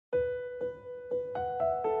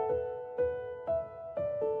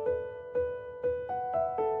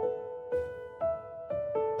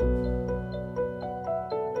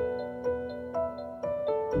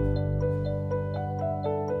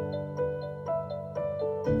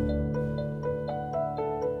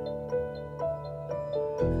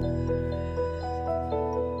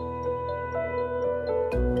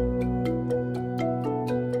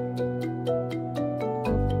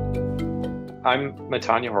I'm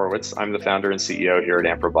Matanya Horowitz. I'm the founder and CEO here at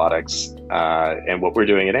AMP Robotics. And what we're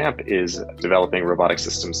doing at AMP is developing robotic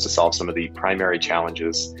systems to solve some of the primary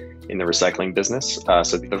challenges in the recycling business.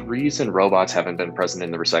 So the reason robots haven't been present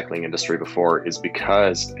in the recycling industry before is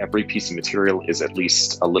because every piece of material is at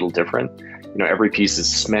least a little different. Every piece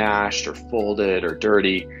is smashed or folded or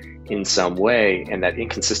dirty in some way, and that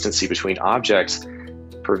inconsistency between objects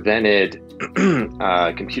prevented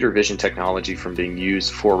computer vision technology from being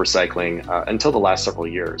used for recycling until the last several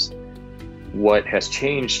years. What has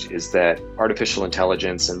changed is that artificial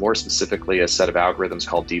intelligence, and more specifically a set of algorithms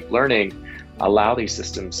called deep learning, allow these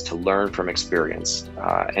systems to learn from experience.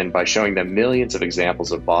 And by showing them millions of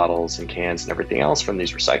examples of bottles and cans and everything else from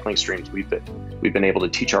these recycling streams, we've been able to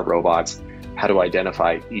teach our robots how to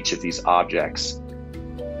identify each of these objects.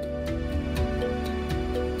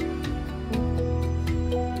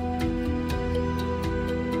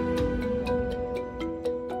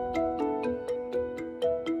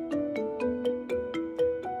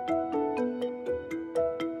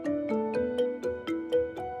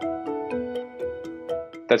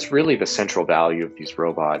 That's really the central value of these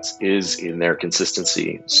robots, is in their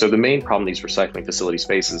consistency. So the main problem in these recycling facilities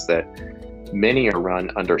face is that many are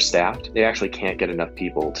run understaffed. They actually can't get enough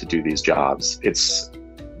people to do these jobs. It's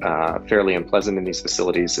fairly unpleasant in these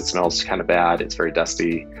facilities. It smells kind of bad. It's very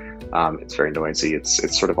dusty. It's very noisy.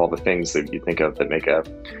 It's sort of all the things that you think of that make a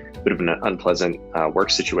bit of an unpleasant work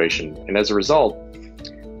situation. And as a result,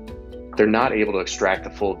 they're not able to extract the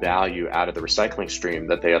full value out of the recycling stream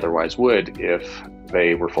that they otherwise would if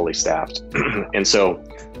they were fully staffed. And so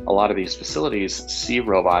a lot of these facilities see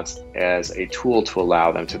robots as a tool to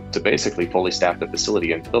allow them to basically fully staff the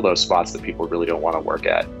facility and fill those spots that people really don't want to work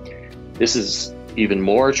at. This is even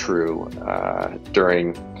more true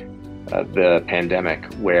during the pandemic,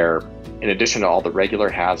 where in addition to all the regular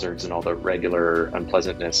hazards and all the regular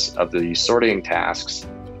unpleasantness of the sorting tasks,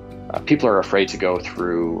 people are afraid to go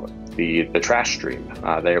through the trash stream.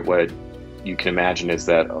 What you can imagine is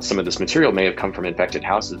that some of this material may have come from infected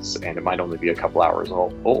houses, and it might only be a couple hours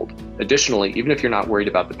old. Additionally, even if you're not worried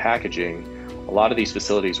about the packaging, a lot of these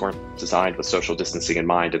facilities weren't designed with social distancing in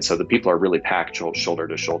mind, and so the people are really packed shoulder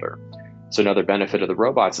to shoulder. So another benefit of the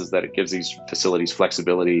robots is that it gives these facilities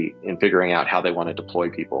flexibility in figuring out how they want to deploy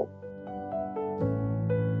people.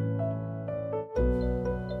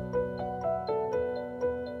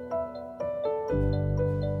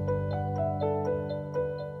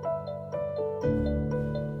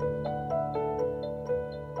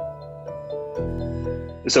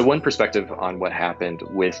 So one perspective on what happened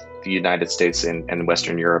with the United States and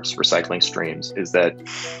Western Europe's recycling streams is that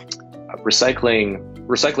recycling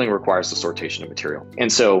requires the sortation of material. And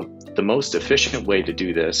so the most efficient way to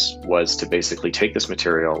do this was to basically take this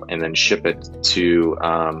material and then ship it to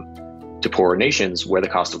poorer nations where the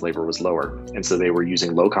cost of labor was lower. And so they were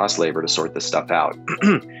using low-cost labor to sort this stuff out.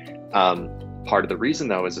 Part of the reason,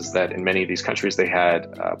 though, is that in many of these countries, they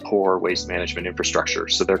had poor waste management infrastructure.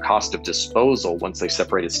 So their cost of disposal, once they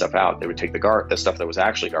separated stuff out, they would take the stuff that was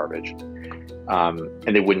actually garbage,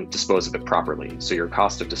 and they wouldn't dispose of it properly. So your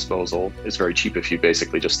cost of disposal is very cheap if you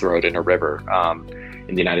basically just throw it in a river.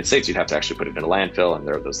 In the United States, you'd have to actually put it in a landfill, and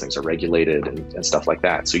those things are regulated and stuff like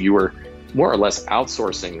that. So you were more or less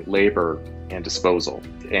outsourcing labor and disposal.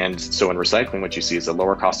 And so in recycling, what you see is a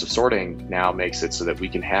lower cost of sorting now makes it so that we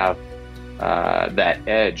can have that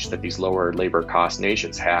edge that these lower labor cost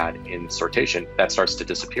nations had in sortation, that starts to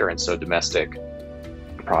disappear. And so domestic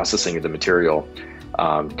processing of the material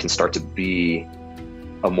can start to be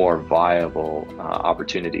a more viable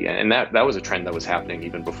opportunity. And that was a trend that was happening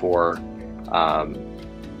even before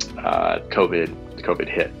COVID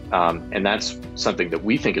hit. And that's something that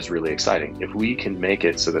we think is really exciting. If we can make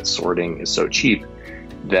it so that sorting is so cheap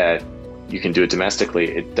that you can do it domestically,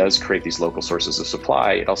 it does create these local sources of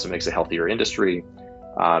supply. It also makes a healthier industry.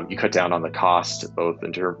 You cut down on the cost, both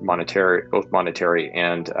monetary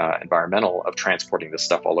and environmental, of transporting this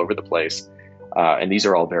stuff all over the place. And these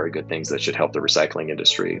are all very good things that should help the recycling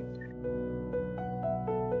industry.